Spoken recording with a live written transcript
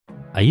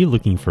Are you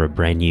looking for a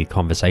brand new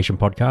conversation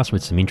podcast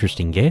with some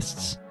interesting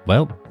guests?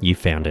 Well, you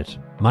found it.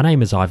 My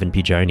name is Ivan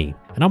Pigioni,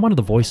 and I'm one of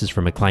the voices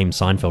from acclaimed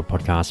Seinfeld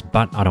podcast,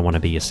 but I don't want to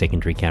be a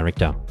secondary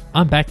character.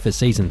 I'm back for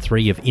Season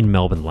 3 of In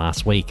Melbourne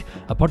Last Week,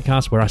 a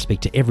podcast where I speak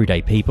to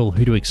everyday people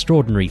who do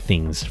extraordinary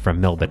things from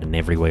Melbourne and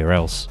everywhere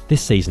else.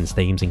 This season's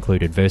themes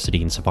include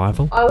adversity and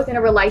survival. I was in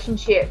a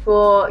relationship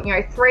for,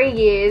 3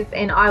 years,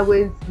 and I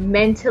was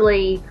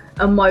mentally,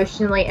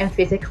 emotionally, and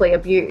physically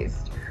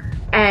abused.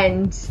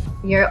 And,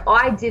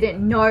 I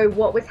didn't know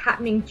what was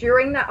happening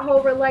during that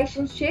whole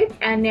relationship.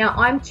 And now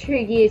I'm 2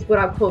 years what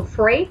I've called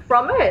free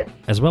from it.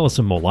 As well as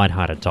some more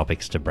lighthearted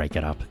topics to break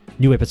it up.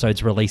 New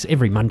episodes release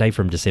every Monday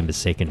from December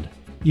 2nd.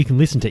 You can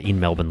listen to In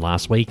Melbourne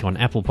Last Week on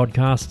Apple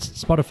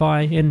Podcasts,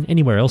 Spotify, and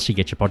anywhere else you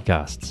get your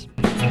podcasts.